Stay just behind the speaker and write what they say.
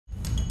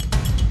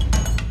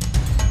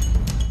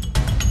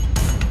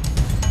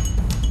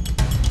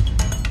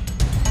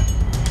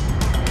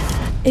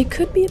It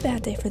could be a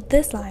bad day for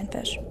this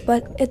lionfish,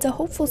 but it's a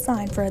hopeful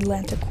sign for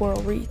Atlantic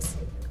coral reefs.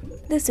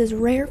 This is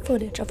rare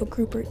footage of a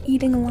grouper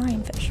eating a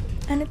lionfish,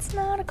 and it's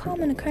not a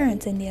common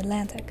occurrence in the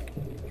Atlantic.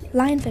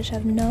 Lionfish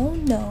have no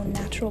known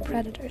natural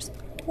predators,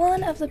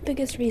 one of the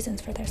biggest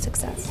reasons for their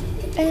success.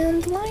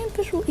 And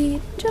lionfish will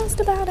eat just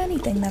about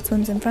anything that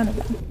swims in front of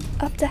them,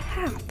 up to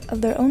half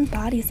of their own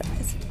body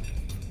size.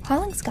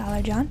 Holling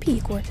scholar John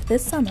Peake worked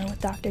this summer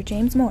with Dr.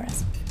 James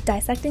Morris,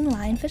 dissecting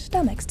lionfish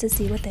stomachs to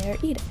see what they are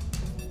eating.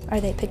 Are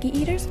they picky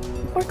eaters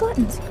or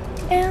gluttons?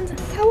 And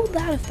how will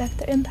that affect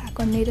their impact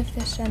on native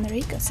fish and their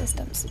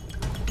ecosystems?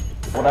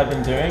 What I've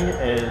been doing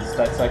is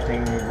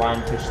dissecting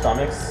lionfish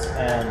stomachs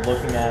and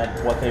looking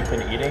at what they've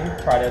been eating,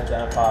 try to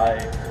identify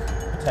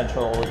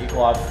potential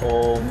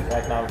ecological and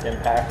economic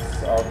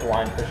impacts of the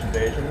lionfish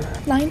invasion.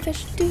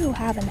 Lionfish do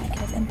have a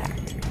negative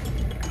impact.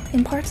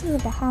 In parts of the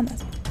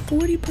Bahamas,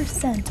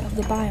 40% of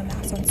the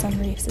biomass on some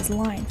reefs is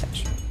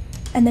lionfish,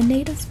 and the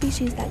native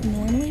species that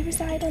normally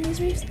reside on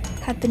these reefs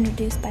have been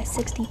reduced by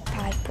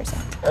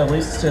 65%. At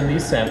least in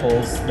these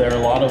samples, there are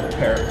a lot of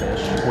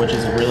parrotfish, which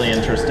is a really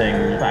interesting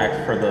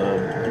fact for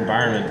the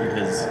environment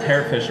because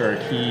parrotfish are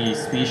a key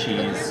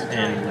species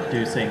in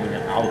reducing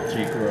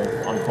algae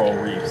growth on coral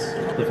reefs.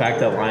 The fact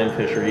that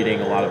lionfish are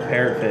eating a lot of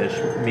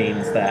parrotfish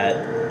means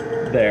that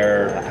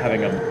they're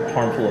having a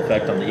harmful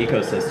effect on the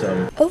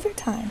ecosystem. Over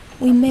time,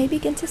 we may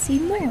begin to see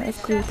more of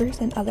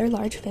groupers and other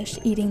large fish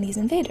eating these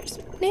invaders.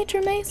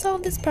 Nature may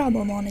solve this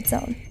problem on its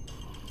own.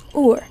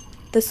 Or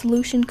the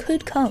solution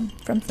could come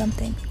from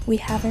something we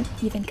haven't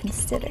even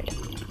considered.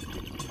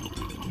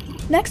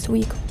 Next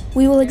week,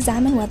 we will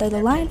examine whether the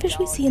lionfish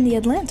we see in the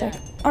Atlantic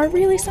are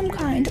really some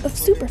kind of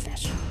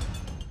superfish.